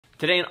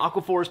Today in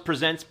Aquaforest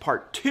Presents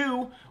Part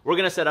 2, we're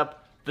gonna set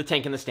up the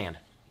tank and the stand.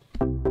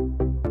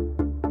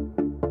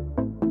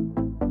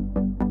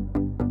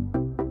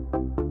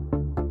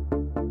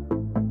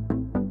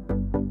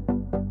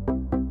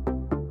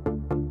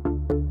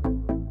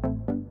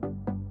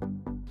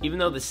 Even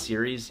though this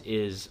series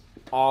is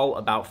all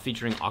about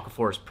featuring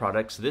Aquaforest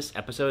products, this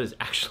episode is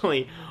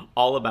actually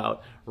all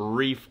about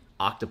Reef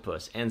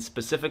Octopus, and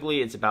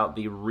specifically it's about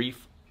the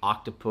Reef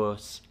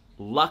Octopus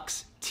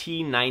Luxe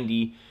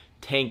T90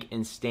 tank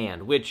and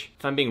stand, which,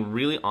 if I'm being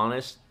really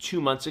honest, 2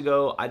 months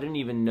ago I didn't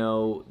even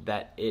know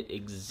that it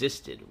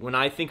existed. When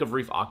I think of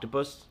Reef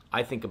Octopus,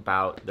 I think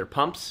about their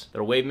pumps,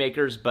 their wave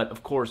makers, but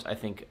of course I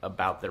think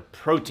about their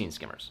protein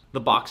skimmers. The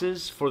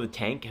boxes for the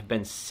tank have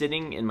been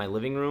sitting in my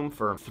living room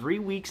for 3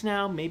 weeks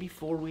now, maybe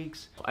 4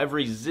 weeks. I've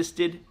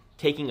resisted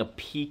taking a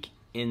peek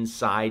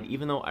inside,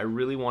 even though I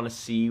really want to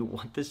see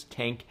what this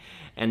tank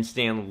and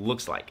stand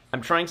looks like.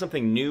 I'm trying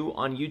something new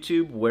on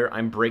YouTube where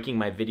I'm breaking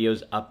my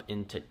videos up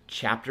into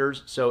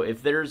chapters. So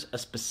if there's a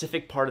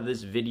specific part of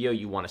this video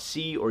you want to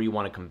see or you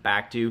want to come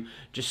back to,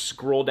 just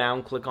scroll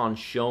down, click on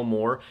show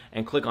more,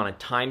 and click on a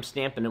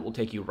timestamp and it will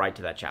take you right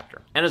to that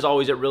chapter. And as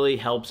always, it really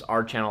helps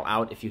our channel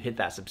out if you hit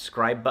that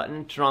subscribe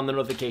button, turn on the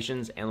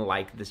notifications, and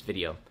like this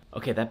video.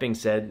 Okay, that being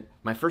said,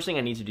 my first thing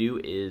I need to do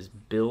is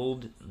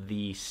build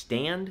the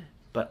stand,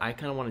 but I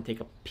kind of want to take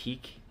a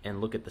peek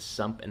and look at the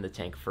sump and the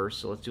tank first,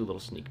 so let's do a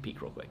little sneak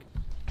peek real quick.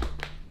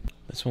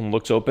 This one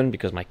looks open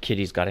because my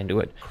kitties got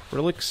into it.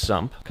 Acrylic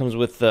sump. Comes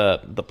with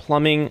the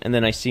plumbing, and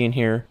then I see in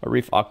here a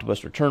Reef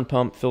Octopus return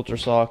pump, filter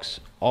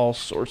socks, all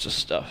sorts of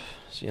stuff.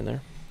 See in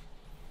there?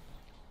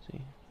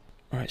 See?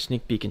 All right,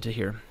 sneak peek into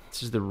here.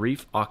 This is the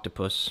Reef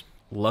Octopus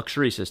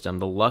luxury system,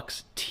 the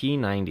Luxe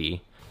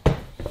T90.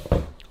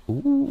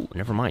 Ooh,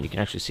 never mind, you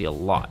can actually see a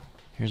lot.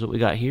 Here's what we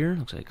got here.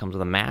 Looks like it comes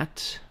with a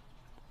mat.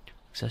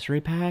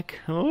 Accessory pack.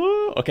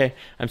 Oh, okay.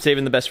 I'm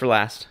saving the best for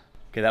last.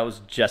 Okay, that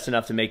was just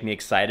enough to make me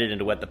excited and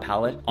to wet the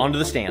palate. Onto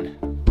the stand.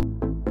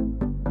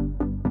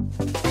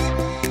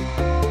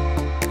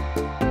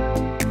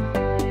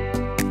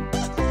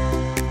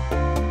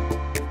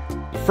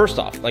 First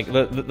off, like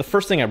the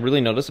first thing I really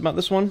noticed about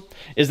this one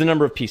is the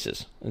number of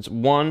pieces. It's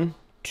 1,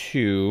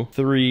 2,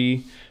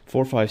 3,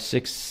 4, 5,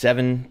 6,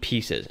 7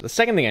 pieces. The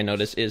second thing I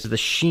noticed is the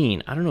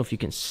sheen. I don't know if you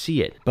can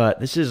see it,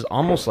 but this is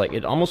almost like,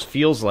 it almost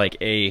feels like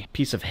a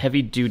piece of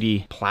heavy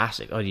duty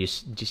plastic. Oh, do you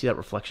see that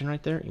reflection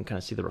right there? You can kind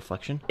of see the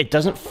reflection. It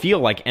doesn't feel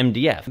like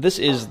MDF. This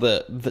is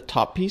the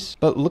top piece,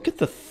 but look at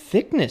the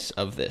thickness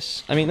of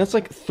this. I mean, that's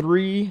like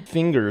 3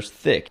 fingers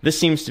thick. This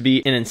seems to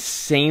be an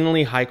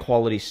insanely high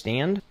quality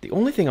stand. The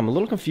only thing I'm a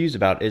little confused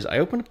about is I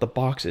open up the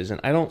boxes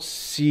and I don't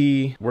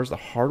see, where's the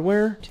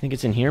hardware? Do you think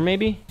it's in here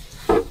maybe?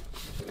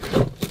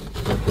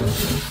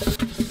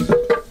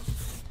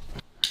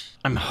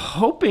 I'm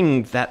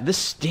hoping that this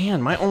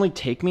stand might only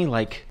take me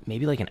like,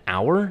 maybe like an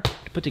hour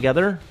to put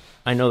together.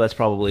 I know that's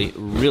probably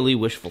really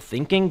wishful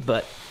thinking,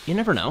 but you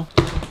never know.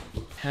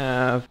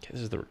 Okay, this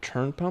is the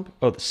return pump.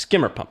 Oh, the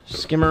skimmer pump.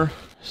 Skimmer.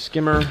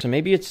 So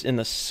maybe it's in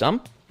the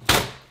sump?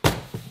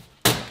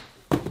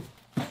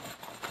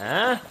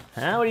 Huh?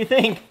 What do you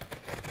think?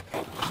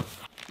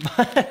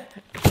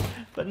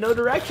 But no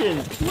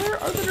directions.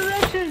 Where are the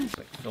directions?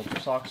 Like filter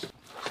socks.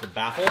 The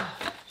baffle.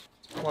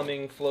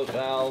 Plumbing, float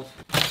valve.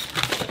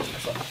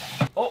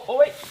 Oh,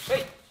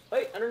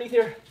 wait, underneath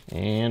here.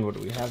 And what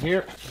do we have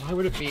here? Why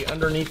would it be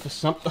underneath the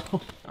sump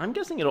though? I'm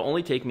guessing it'll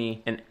only take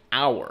me an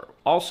hour.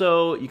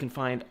 Also, you can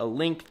find a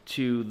link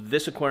to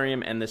this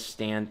aquarium and this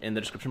stand in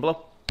the description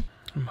below.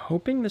 I'm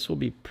hoping this will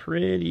be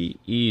pretty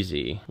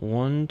easy.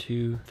 1,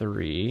 2,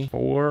 3,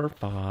 4,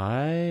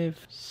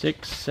 5,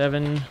 6,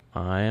 7.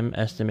 I'm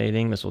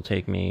estimating this will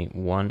take me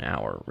 1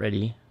 hour.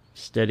 Ready,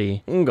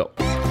 steady, and go.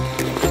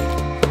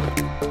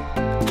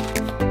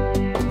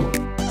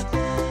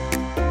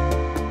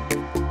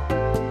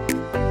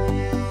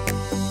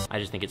 I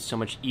just think it's so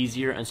much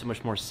easier and so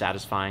much more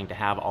satisfying to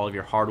have all of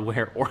your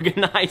hardware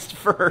organized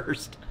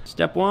first.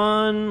 Step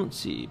 1, let's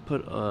see,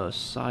 put a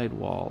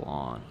sidewall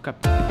on. Okay.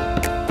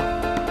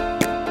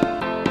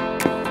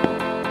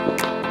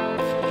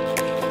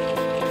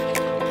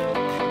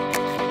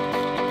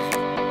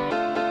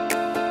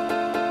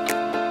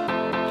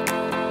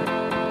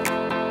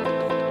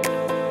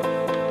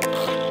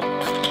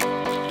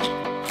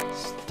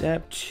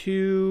 Step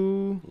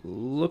 2,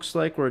 looks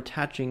like we're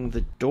attaching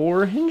the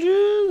door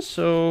hinges,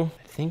 so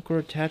I think we're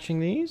attaching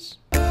these.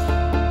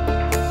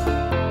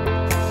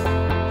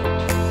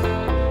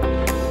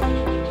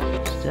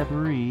 Step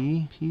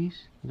 3,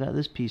 piece. We got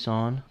this piece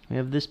on. We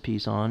have this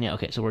piece on. Yeah,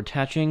 okay, so we're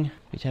attaching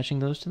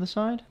those to the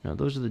side? No,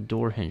 those are the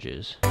door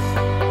hinges.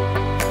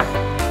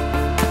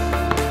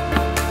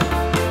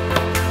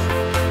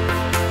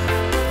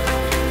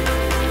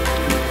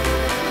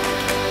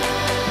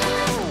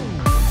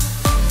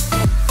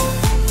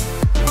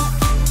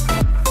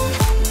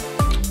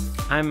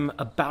 I'm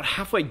about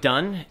halfway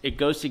done. It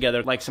goes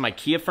together like some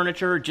IKEA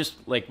furniture,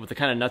 just like with the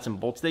kind of nuts and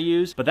bolts they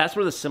use. But that's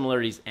where the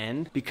similarities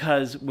end,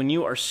 because when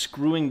you are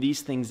screwing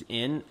these things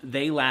in,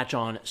 they latch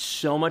on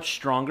so much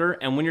stronger.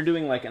 And when you're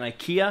doing like an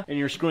IKEA and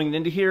you're screwing it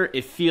into here,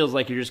 it feels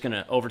like you're just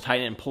gonna over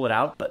tighten it and pull it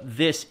out. But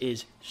this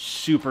is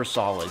super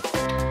solid.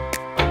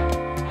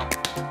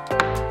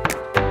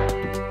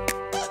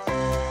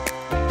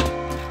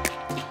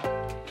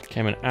 Okay,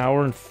 I'm an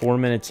hour and 4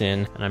 minutes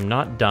in, and I'm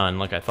not done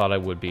like I thought I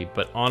would be,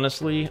 but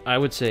honestly, I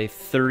would say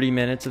 30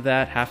 minutes of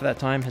that, half of that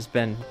time has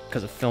been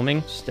because of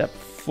filming. Step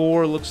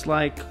 4 looks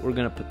like we're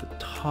gonna put the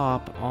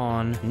top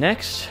on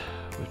next,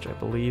 which I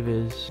believe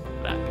is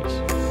that piece.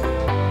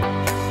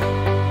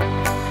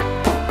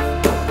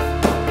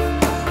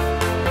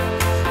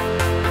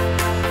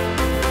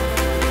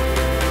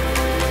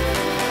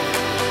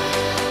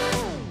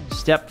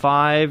 Step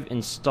 5,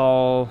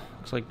 install,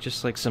 looks like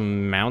just like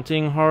some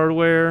mounting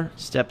hardware.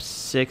 Step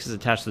 6 is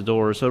attach the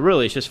door. So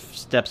really it's just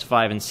steps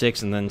 5 and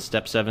 6, and then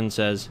step 7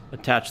 says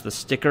attach the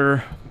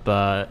sticker,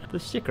 but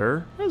the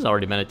sticker has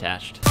already been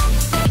attached.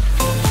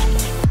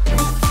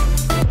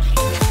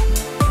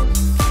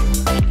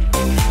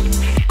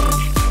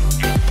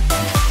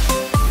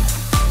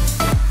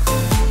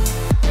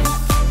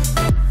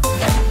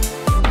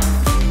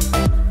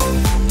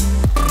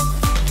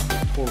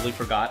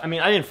 Forgot. I mean,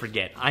 I didn't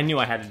forget. I knew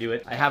I had to do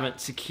it. I haven't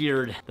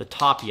secured the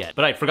top yet,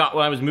 but I forgot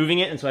when I was moving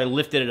it, and so I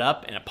lifted it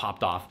up and it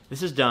popped off.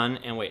 This is done,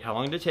 and wait, how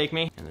long did it take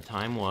me? And the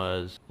time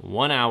was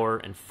 1 hour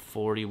and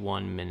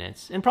 41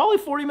 minutes, and probably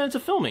 40 minutes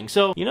of filming.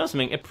 So, you know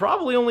something, it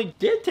probably only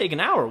did take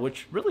an hour,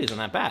 which really isn't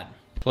that bad.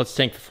 Let's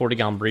take the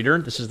 40-gallon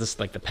breeder. This is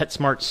like the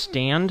PetSmart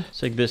stand.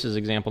 So this is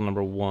example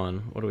number 1.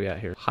 What do we got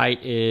here?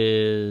 Height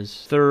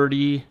is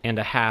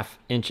 30.5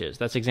 inches.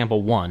 That's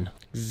example 1.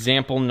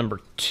 Example number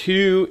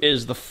 2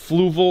 is the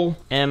Fluval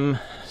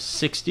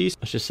M60.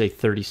 Let's just say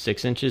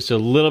 36 inches, so a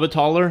little bit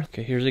taller.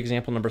 Okay, here's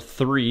example number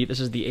 3. This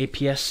is the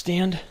APS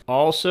stand.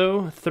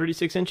 Also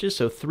 36 inches,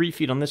 so 3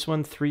 feet on this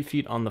one, 3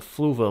 feet on the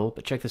Fluval.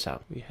 But check this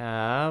out. We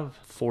have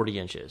 40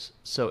 inches.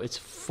 So it's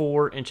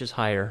 4 inches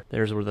higher.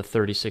 There's where the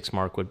 36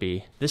 mark would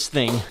be. This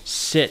thing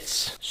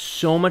sits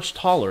so much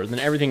taller than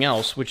everything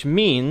else, which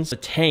means the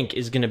tank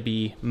is gonna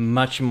be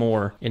much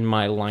more in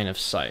my line of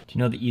sight. Do you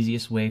know the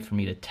easiest way for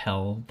me to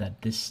tell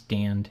that this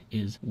stand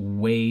is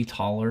way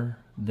taller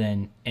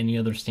than any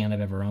other stand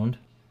I've ever owned?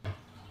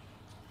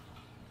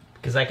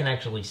 Because I can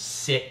actually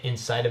sit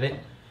inside of it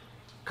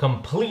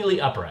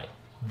completely upright.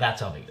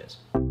 That's how big it is.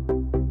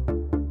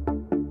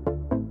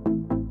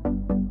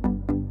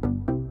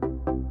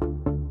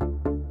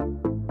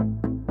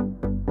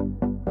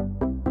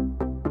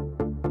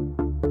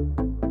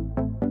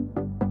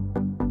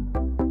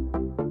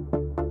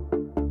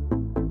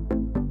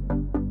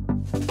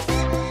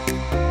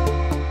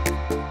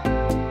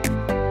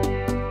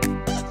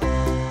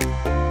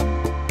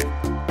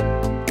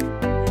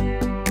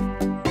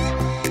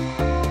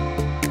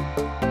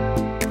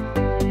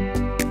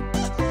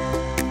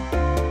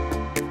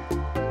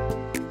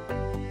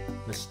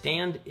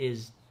 Stand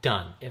is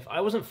done. If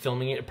I wasn't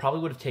filming it, it probably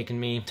would have taken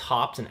me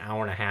tops an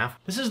hour and a half.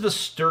 This is the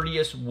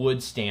sturdiest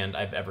wood stand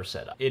I've ever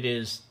set up. It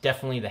is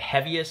definitely the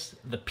heaviest.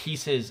 The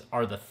pieces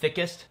are the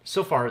thickest.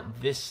 So far,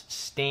 this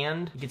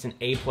stand gets an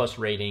A+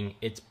 rating.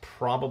 It's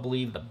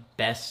probably the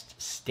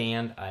best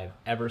stand I've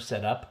ever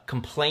set up.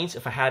 Complaints,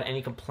 if I had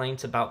any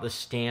complaints about the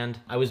stand,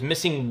 I was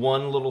missing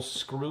one little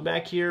screw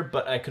back here,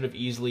 but I could have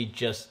easily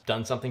just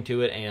done something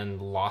to it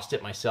and lost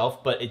it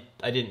myself, but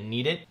I didn't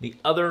need it. The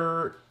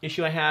other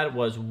issue I had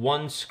was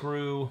one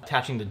screw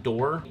attaching the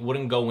door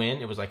wouldn't go in.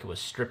 It was like it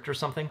was stripped or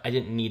something. I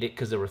didn't need it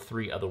because there were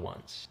 3 other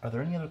ones. Are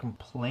there any other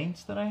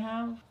complaints that I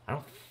have? I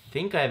don't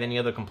think I have any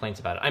other complaints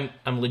about it.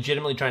 I'm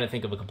legitimately trying to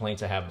think of the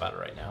complaints I have about it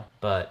right now.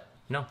 But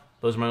no,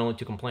 those are my only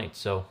 2 complaints.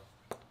 So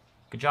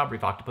good job,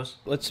 Reef Octopus.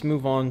 Let's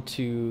move on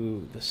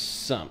to the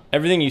sump.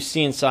 Everything you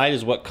see inside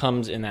is what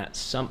comes in that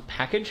sump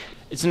package.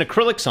 It's an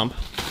acrylic sump,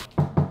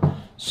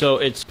 so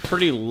it's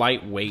pretty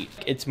lightweight.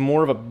 It's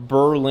more of a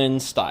Berlin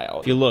style.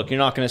 If you look, you're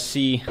not gonna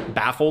see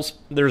baffles.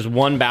 There's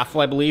one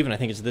baffle, I believe, and I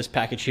think it's this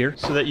package here.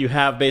 So that you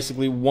have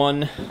basically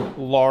one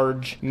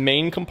large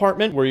main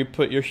compartment where you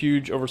put your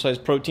huge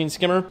oversized protein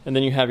skimmer, and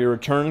then you have your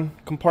return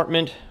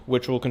compartment,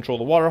 which will control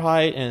the water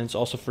height, and it's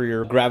also for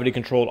your gravity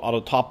controlled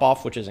auto top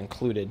off, which is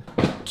included.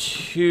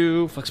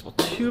 2 flexible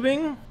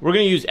tubing. We're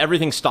gonna use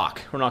everything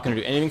stock. We're not gonna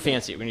do anything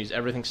fancy. We're gonna use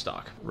everything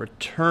stock.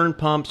 Return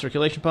pump,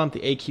 circulation pump, the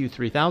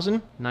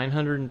AQ3000,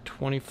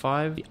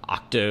 925, the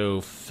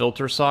Octo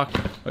filter sock.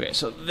 Okay,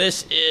 so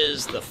this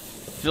is the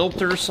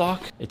filter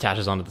sock. It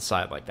attaches onto the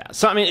side like that.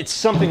 So, I mean, it's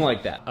something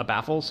like that, a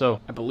baffle.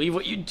 So I believe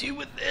what you do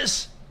with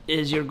this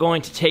is you're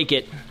going to take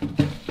it,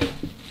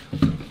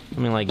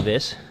 something like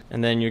this,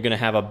 and then you're gonna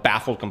have a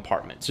baffle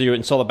compartment. So you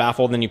install the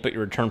baffle, then you put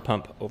your return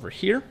pump over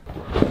here.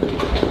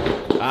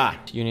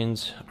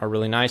 Unions are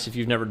really nice if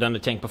you've never done a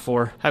tank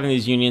before. Having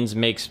these unions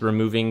makes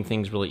removing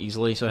things really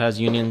easily. So it has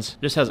unions.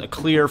 It just has a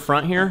clear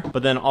front here,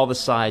 but then all the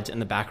sides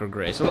and the back are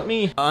gray. So let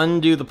me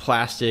undo the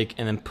plastic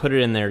and then put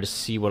it in there to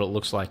see what it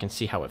looks like and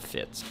see how it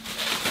fits.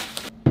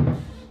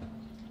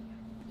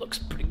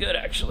 good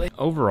actually.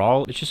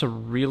 Overall, it's just a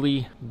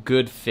really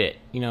good fit.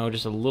 You know,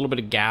 just a little bit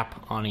of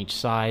gap on each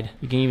side.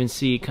 You can even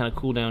see kind of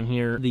cool down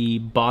here. The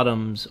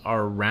bottoms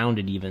are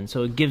rounded even,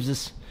 so it gives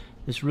us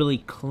this really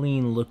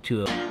clean look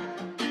to it.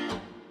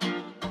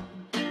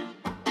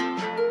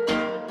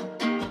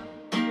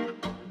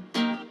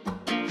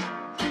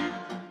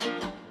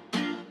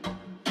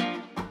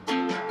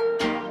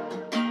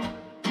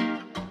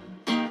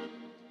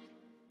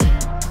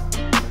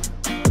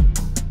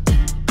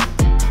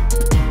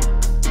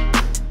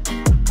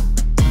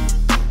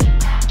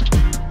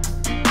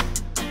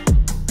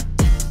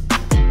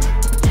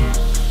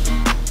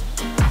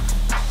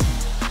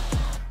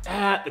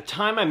 At the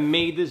time I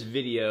made this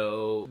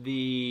video,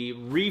 the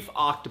Reef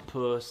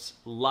Octopus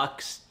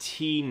Luxe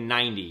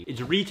T90,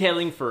 it's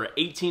retailing for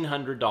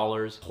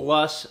 $1,800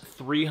 plus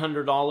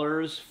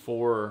 $300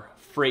 for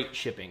freight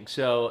shipping.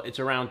 So it's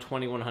around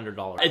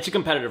 $2,100. It's a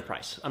competitive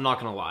price, I'm not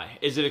gonna lie.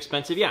 Is it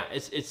expensive? Yeah,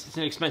 it's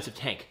an expensive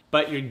tank,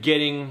 but you're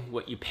getting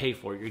what you pay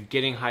for. You're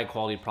getting high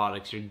quality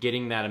products, you're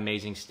getting that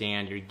amazing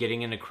stand, you're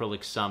getting an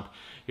acrylic sump,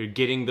 you're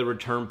getting the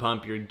return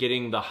pump, you're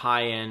getting the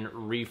high-end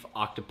Reef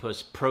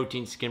Octopus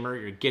protein skimmer,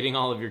 you're getting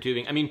all of your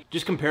tubing. I mean,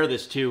 just compare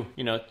this to,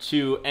 you know,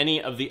 to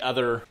any of the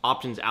other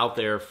options out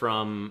there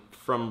from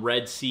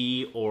Red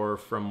Sea or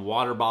from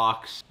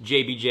Waterbox,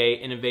 JBJ,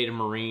 Innovative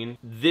Marine.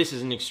 This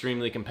is an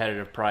extremely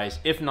competitive price,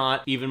 if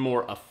not even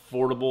more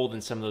affordable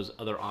than some of those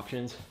other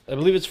options. I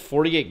believe it's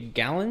 48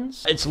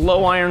 gallons. It's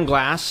low iron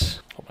glass.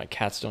 Hope my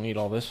cats don't eat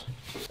all this.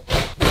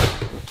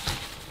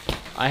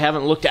 I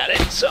haven't looked at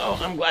it, so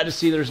I'm glad to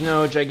see there's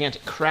no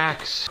gigantic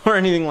cracks or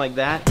anything like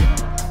that.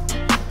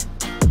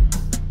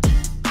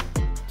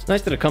 It's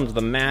nice that it comes with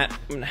a mat.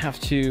 I'm gonna have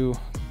to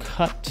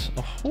cut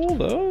a hole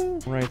though.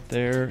 Right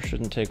there,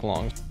 shouldn't take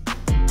long.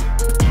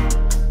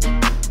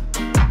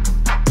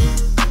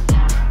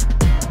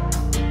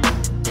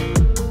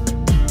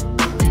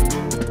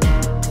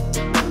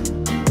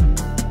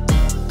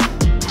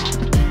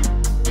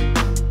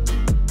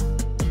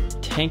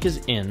 Tank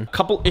is in. A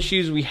couple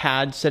issues we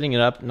had setting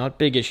it up, not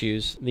big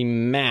issues. The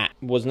mat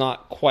was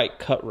not quite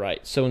cut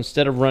right. So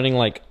instead of running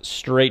like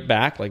straight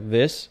back like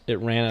this, it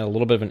ran at a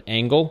little bit of an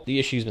angle. The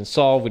issue's been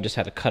solved, we just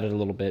had to cut it a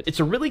little bit.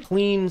 It's a really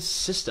clean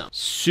system.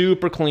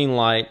 Super clean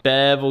light,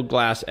 beveled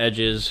glass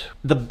edges.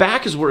 The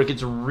back is where it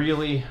gets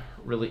really,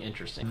 really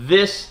interesting.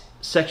 This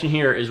section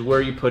here is where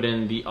you put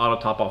in the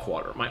auto top off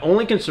water. My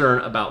only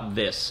concern about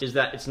this is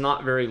that it's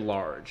not very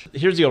large.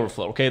 Here's the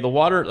overflow, okay? The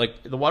water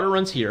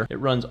runs here, it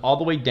runs all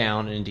the way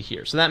down and into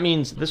here. So that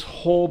means this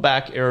whole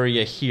back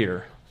area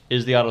here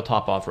is the auto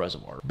top off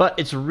reservoir. But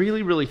it's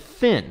really, really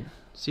thin.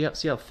 See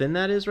how thin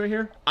that is right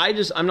here?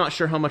 I'm not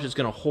sure how much it's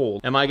gonna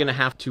hold. Am I gonna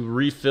have to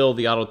refill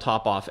the auto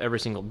top off every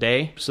single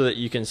day so that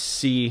you can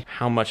see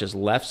how much is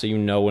left so you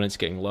know when it's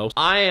getting low?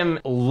 I am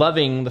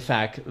loving the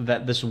fact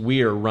that this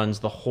weir runs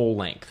the whole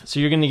length. So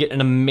you're gonna get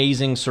an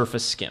amazing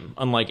surface skim,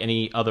 unlike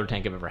any other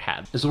tank I've ever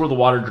had. This is where the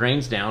water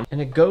drains down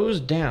and it goes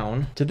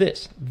down to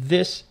this.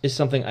 This is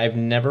something I've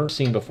never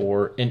seen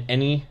before in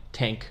any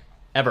tank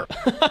ever.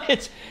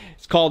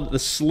 It's called the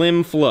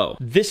slim flow.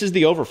 This is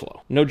the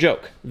overflow, no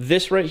joke.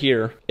 This right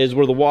here is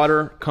where the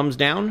water comes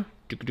down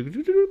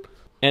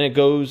and it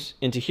goes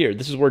into here.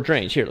 This is where it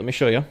drains. Here, let me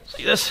show you.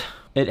 See this?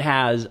 It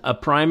has a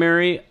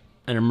primary,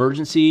 an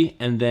emergency,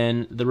 and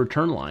then the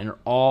return line are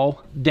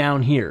all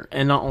down here.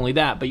 And not only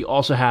that, but you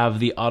also have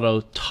the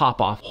auto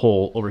top off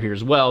hole over here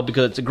as well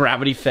because it's a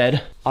gravity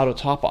fed auto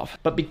top off.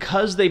 But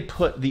because they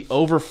put the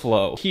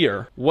overflow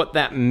here, what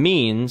that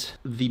means,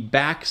 the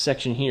back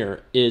section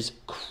here is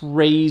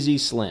crazy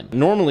slim.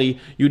 Normally,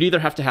 you'd either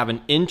have to have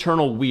an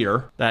internal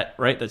weir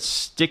that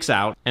sticks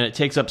out and it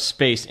takes up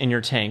space in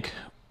your tank,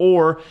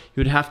 or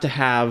you'd have to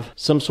have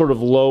some sort of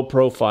low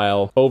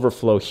profile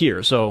overflow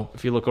here. So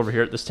if you look over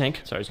here at this tank,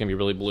 sorry, it's gonna be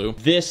really blue.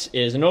 This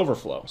is an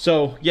overflow.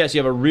 So yes, you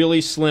have a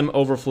really slim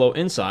overflow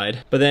inside,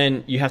 but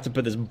then you have to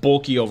put this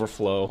bulky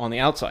overflow on the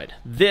outside.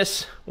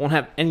 This won't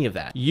have any of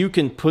that. You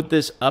can put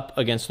this up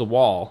against the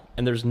wall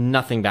and there's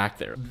nothing back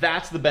there.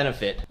 That's the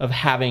benefit of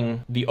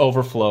having the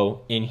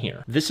overflow in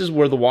here. This is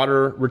where the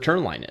water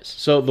return line is.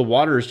 So the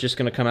water is just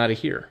gonna come out of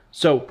here.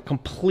 So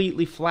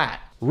completely flat.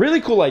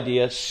 Really cool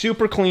idea,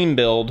 super clean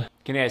build.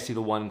 Can you guys see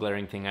the one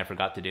glaring thing I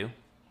forgot to do?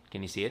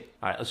 Can you see it?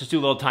 All right, let's just do a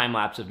little time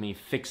lapse of me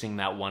fixing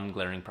that one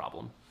glaring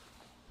problem.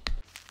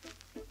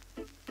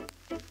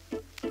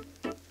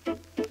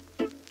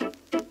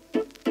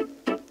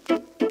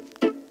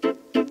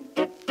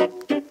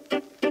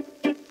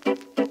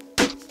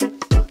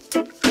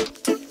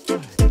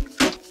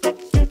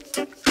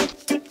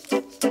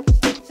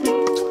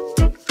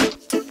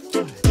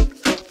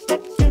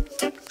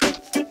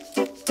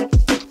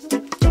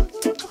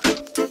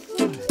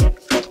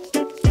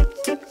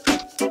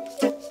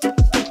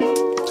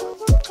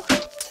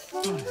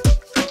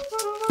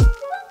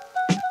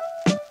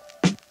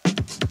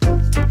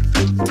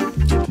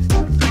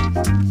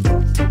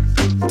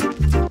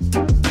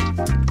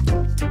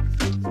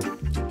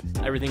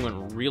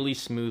 really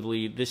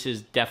smoothly. This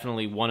is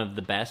definitely one of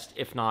the best,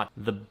 if not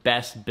the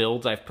best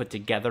builds I've put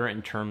together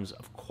in terms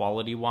of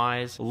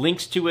quality-wise.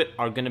 Links to it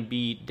are gonna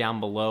be down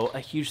below. A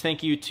huge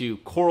thank you to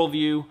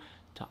CoralView,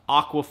 to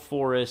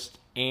Aquaforest,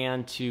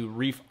 and to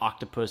Reef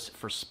Octopus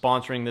for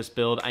sponsoring this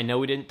build. I know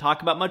we didn't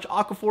talk about much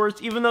Aquaforest,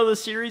 even though the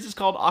series is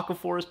called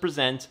Aquaforest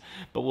Presents,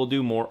 but we'll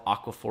do more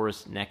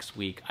Aquaforest next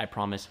week, I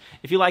promise.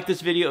 If you like this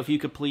video, if you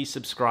could please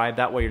subscribe,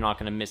 that way you're not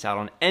gonna miss out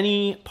on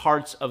any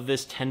parts of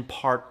this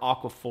 10-part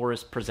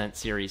Aquaforest Presents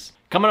series.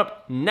 Coming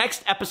up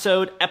next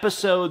episode,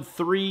 episode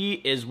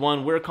 3, is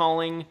one we're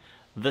calling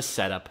The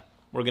Setup.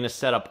 We're gonna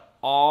set up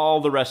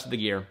all the rest of the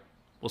gear.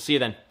 We'll see you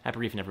then. Happy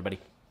reefing,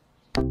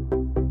 everybody.